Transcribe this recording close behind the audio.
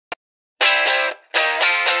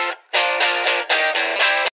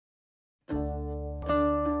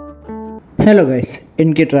Hello guys,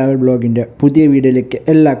 എനിക്ക് travel ബ്ലോഗിൻ്റെ പുതിയ വീഡിയോയിലേക്ക്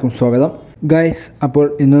എല്ലാവർക്കും സ്വാഗതം. ഗൈസ്, അപ്പോൾ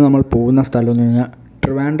ഇന്ന് നമ്മൾ പോകുന്ന സ്ഥലം എന്ന് പറഞ്ഞാൽ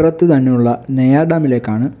ട്രിവാൻഡ്രത്ത് തന്നെയുള്ള നെയ്യാർ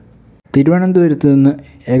ഡാമിലേക്കാണ്. തിരുവനന്തപുരത്ത് നിന്ന്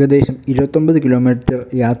ഏകദേശം 29 കിലോമീറ്റർ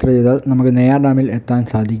യാത്ര ചെയ്താൽ നമുക്ക് നെയ്യാർ ഡാമിൽ എത്താൻ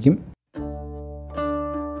സാധിക്കും.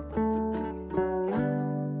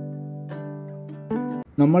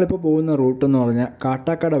 നമ്മളിപ്പോൾ പോകുന്ന റൂട്ട് എന്ന് പറഞ്ഞാൽ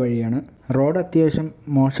കാട്ടാക്കട വഴിയാണ്. റോഡ് അത്യാവശ്യം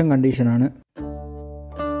മോശം കണ്ടീഷനാണ്.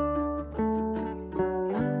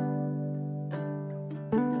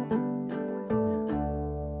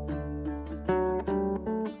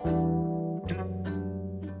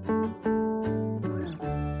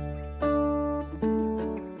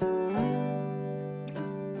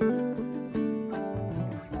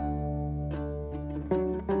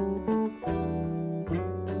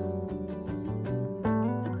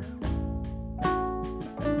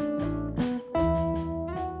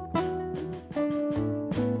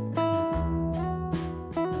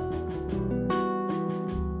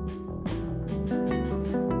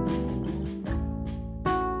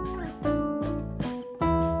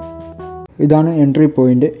 ഇതാണ് എൻട്രി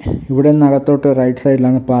പോയിൻ്റ്. ഇവിടെ നിന്ന് അകത്തോട്ട് റൈറ്റ്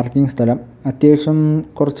സൈഡിലാണ് പാർക്കിംഗ് സ്ഥലം. അത്യാവശ്യം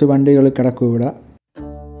കുറച്ച് വണ്ടികൾ കിടക്കും ഇവിടെ.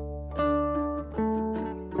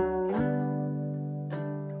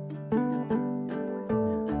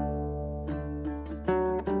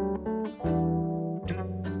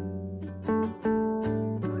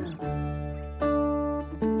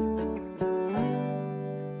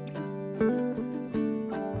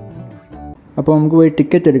 അപ്പോൾ നമുക്ക് പോയി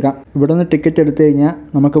ടിക്കറ്റ് എടുക്കാം. ഇവിടെ നിന്ന് ടിക്കറ്റ് എടുത്തു കഴിഞ്ഞാൽ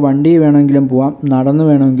നമുക്ക് വണ്ടി വേണമെങ്കിലും പോവാം, നടന്ന്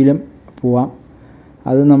വേണമെങ്കിലും പോവാം.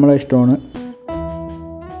 അത് നമ്മളെ ഇഷ്ടമാണ്.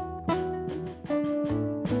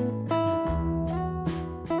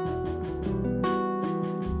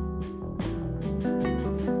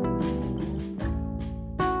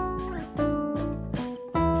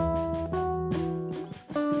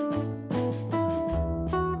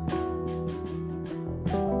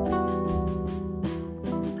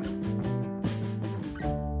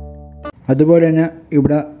 അതുപോലെ തന്നെ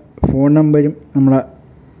ഇവിടെ ഫോൺ നമ്പരും നമ്മളെ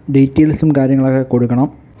ഡീറ്റെയിൽസും കാര്യങ്ങളൊക്കെ കൊടുക്കണം.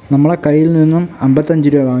 നമ്മളെ കയ്യിൽ നിന്നും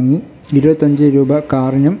 55 രൂപ വാങ്ങി, 25 രൂപ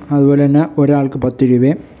കാറിനും അതുപോലെ തന്നെ ഒരാൾക്ക് 10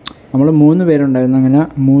 രൂപയും. നമ്മൾ 3 പേരുണ്ടായിരുന്നു, അങ്ങനെ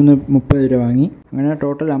 30 രൂപ വാങ്ങി. അങ്ങനെ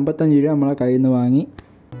ടോട്ടൽ 55 രൂപ നമ്മളെ കയ്യിൽ നിന്ന് വാങ്ങി.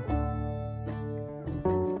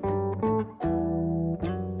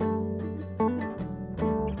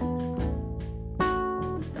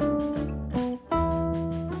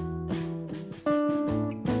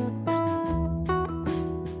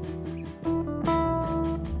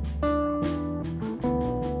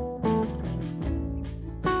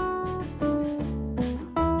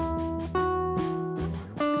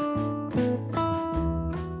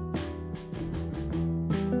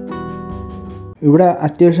 ഇവിടെ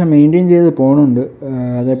അത്യാവശ്യം മെയിൻറ്റെയിൻ ചെയ്ത് പോകുന്നുണ്ട്.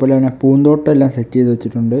 അതേപോലെ തന്നെ പൂന്തോട്ടം എല്ലാം സെറ്റ് ചെയ്ത്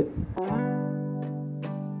വെച്ചിട്ടുണ്ട്.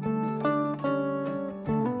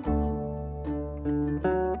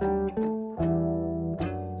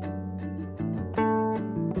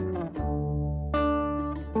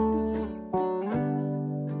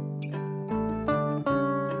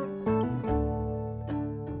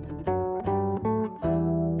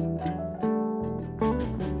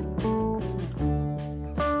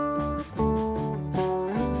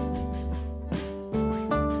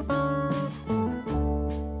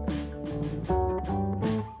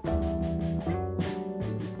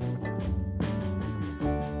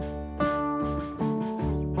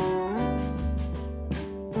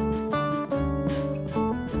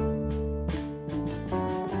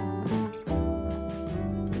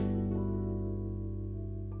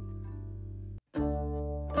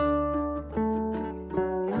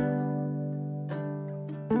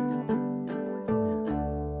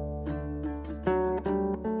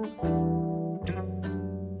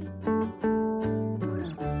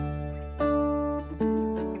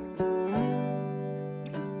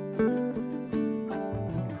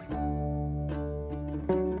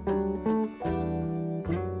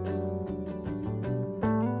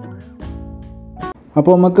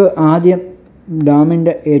 അപ്പോൾ നമുക്ക് ആദ്യം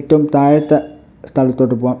ഡാമിൻ്റെ ഏറ്റവും താഴത്തെ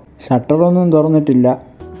സ്ഥലത്തോട്ട് പോകാം. ഷട്ടറൊന്നും തുറന്നിട്ടില്ല.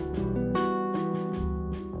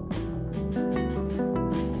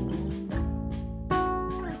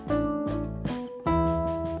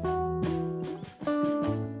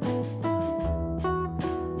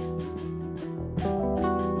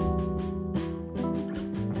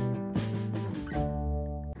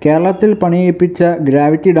 കേരളത്തിൽ പണിയിപ്പിച്ച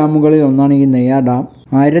ഗ്രാവിറ്റി ഡാമുകളിൽ ഒന്നാണ് ഈ നെയ്യാർ ഡാം.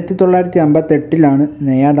 1958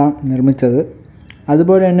 നെയ്യാർ ഡാം നിർമ്മിച്ചത്.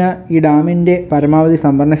 അതുപോലെ തന്നെ ഈ ഡാമിൻ്റെ പരമാവധി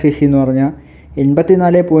സംഭരണശേഷി എന്ന് പറഞ്ഞാൽ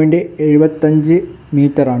 84.75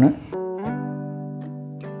 മീറ്ററാണ്.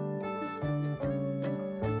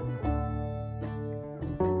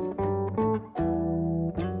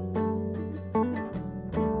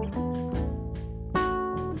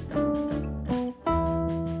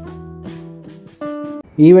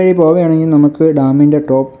 ഈ വഴി പോവുകയാണെങ്കിൽ നമുക്ക് ഡാമിൻ്റെ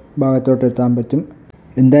ടോപ്പ് ഭാഗത്തോട്ട് എത്താൻ പറ്റും.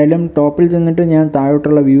 എന്തായാലും ടോപ്പിൽ ചെന്നിട്ട് ഞാൻ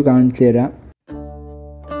താഴോട്ടുള്ള വ്യൂ കാണിച്ചു തരാം.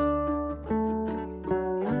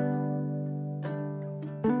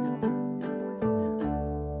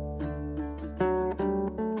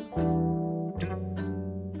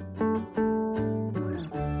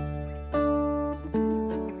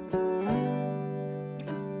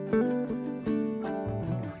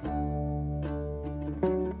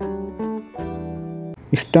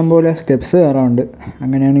 ഇഷ്ടംപോലെ സ്റ്റെപ്സ് കയറാറുണ്ട്.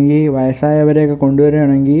 അങ്ങനെയാണെങ്കിൽ വയസ്സായവരെയൊക്കെ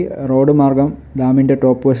കൊണ്ടുവരികയാണെങ്കിൽ റോഡ് മാർഗം ഡാമിൻ്റെ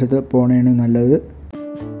ടോപ്പ് വശത്ത് പോകണതാണ് നല്ലത്.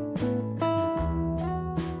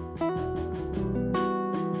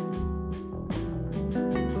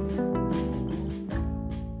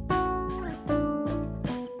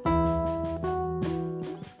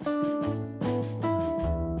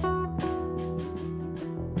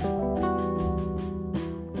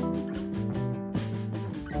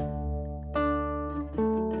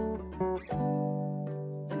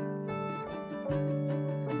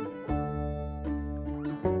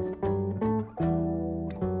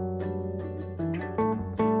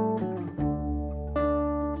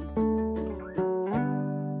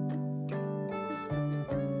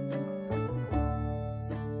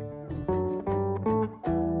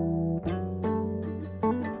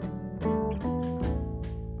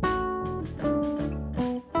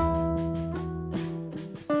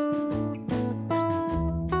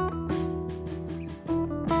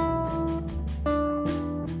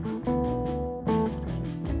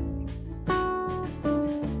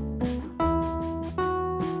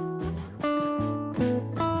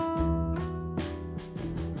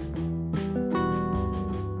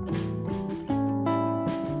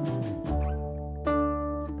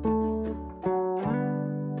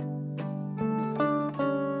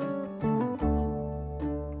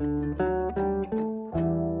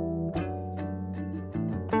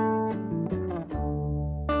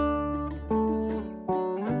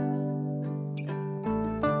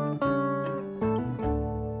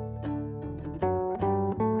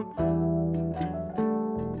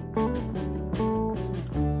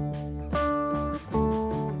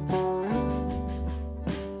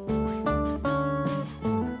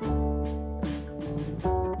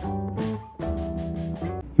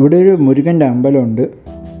 ഇവിടെ ഒരു മുരുകൻ്റെ അമ്പലമുണ്ട്.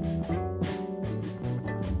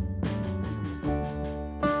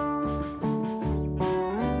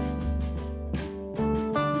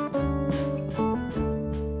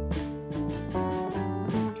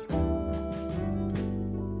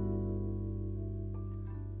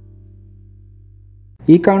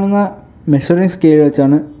 ഈ കാണുന്ന മെഷറിംഗ് സ്കെയിൽ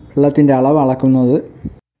വെച്ചാണ് വെള്ളത്തിൻ്റെ അളവ് അളക്കുന്നത്.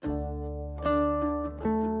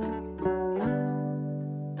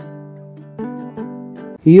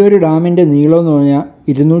 ഈ ഒരു ഡാമിൻ്റെ നീളം എന്ന് പറഞ്ഞാൽ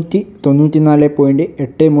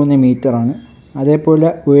 294.83 മീറ്ററാണ്. അതേപോലെ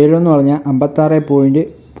ഉയരം എന്ന് പറഞ്ഞാൽ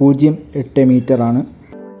 56.08 മീറ്ററാണ്.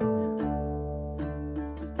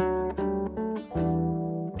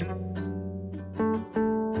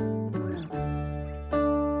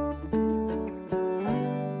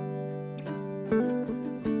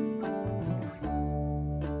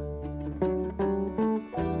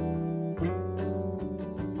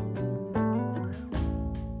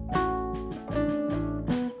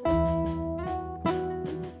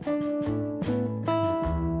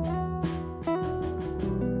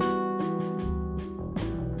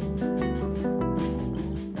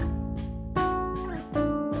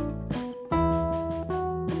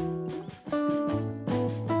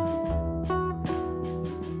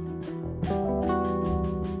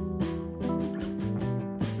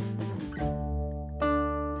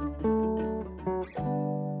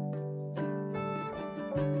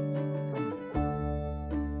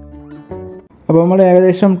 അപ്പോൾ നമ്മൾ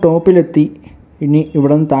ഏകദേശം ടോപ്പിലെത്തി. ഇനി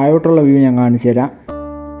ഇവിടെ നിന്ന് താഴോട്ടുള്ള വ്യൂ ഞാൻ കാണിച്ചു തരാം.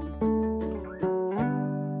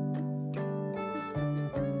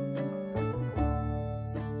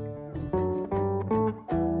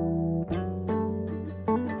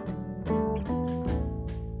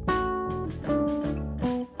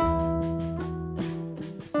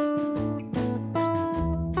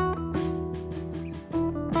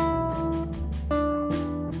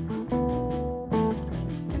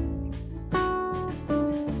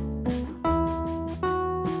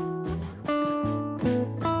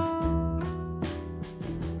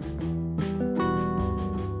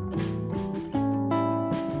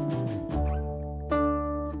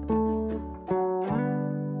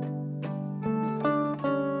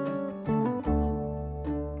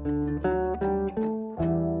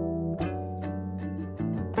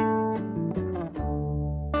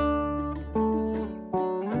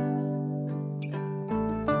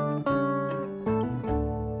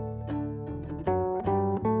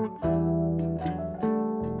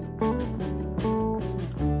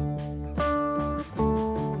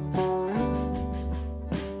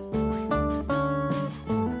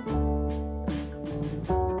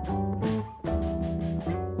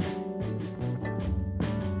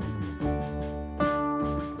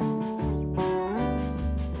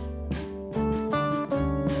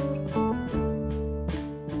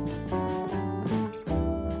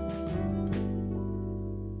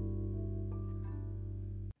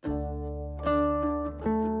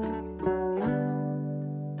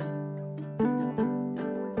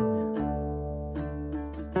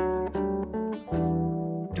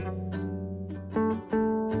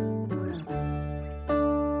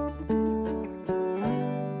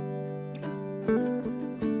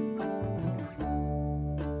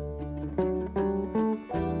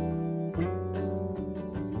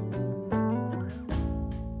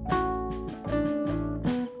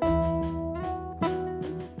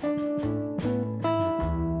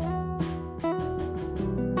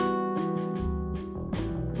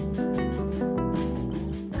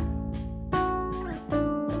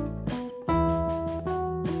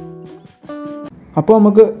 അപ്പോൾ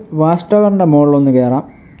നമുക്ക് വാച്ച് ടവറിൻ്റെ മുകളിലൊന്ന് കയറാം.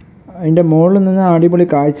 അതിൻ്റെ മുകളിൽ നിന്ന് അടിപൊളി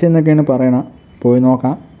കാഴ്ച എന്നൊക്കെയാണ് പറയണത്. പോയി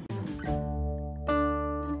നോക്കാം.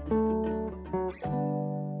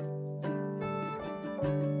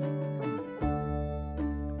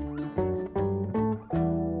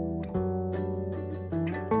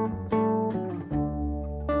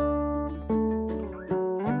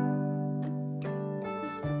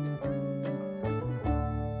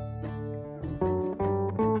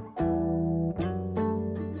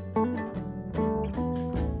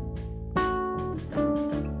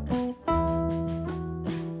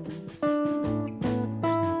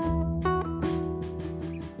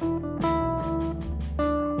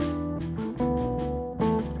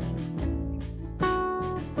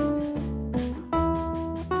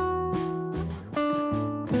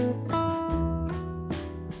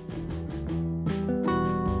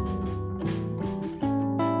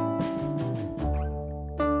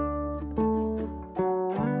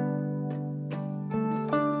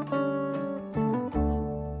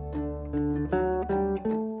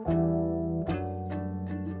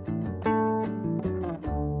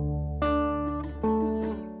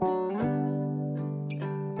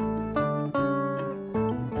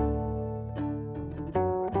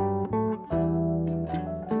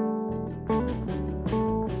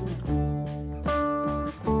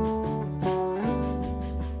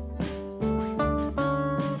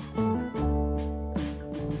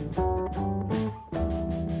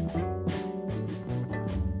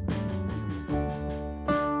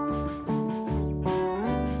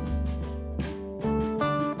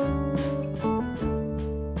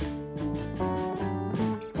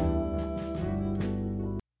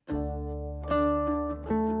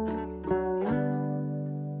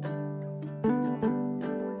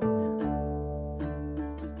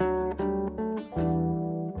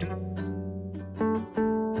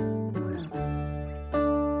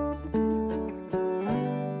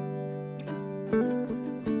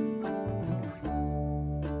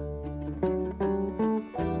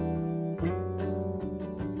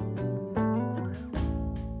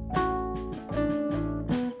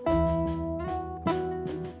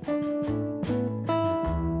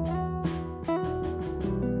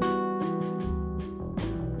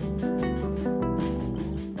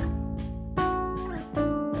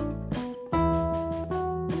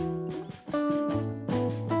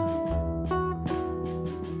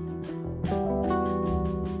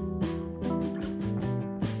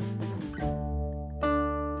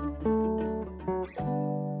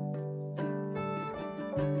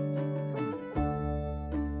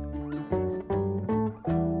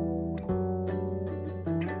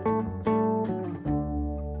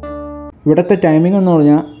 ഇവിടുത്തെ ടൈമിംഗ് എന്ന്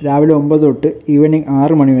പറഞ്ഞാൽ രാവിലെ 9 തൊട്ട് ഈവനിങ്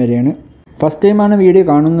 6 മണി വരെയാണ്. ഫസ്റ്റ് ടൈമാണ് വീഡിയോ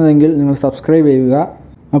കാണുന്നതെങ്കിൽ നിങ്ങൾ സബ്സ്ക്രൈബ് ചെയ്യുക.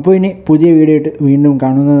 അപ്പോൾ ഇനി പുതിയ വീഡിയോ ആയിട്ട് വീണ്ടും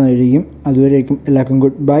കാണുന്നതായിരിക്കും. അതുവരേക്കും എല്ലാവർക്കും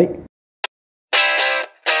ഗുഡ് ബൈ.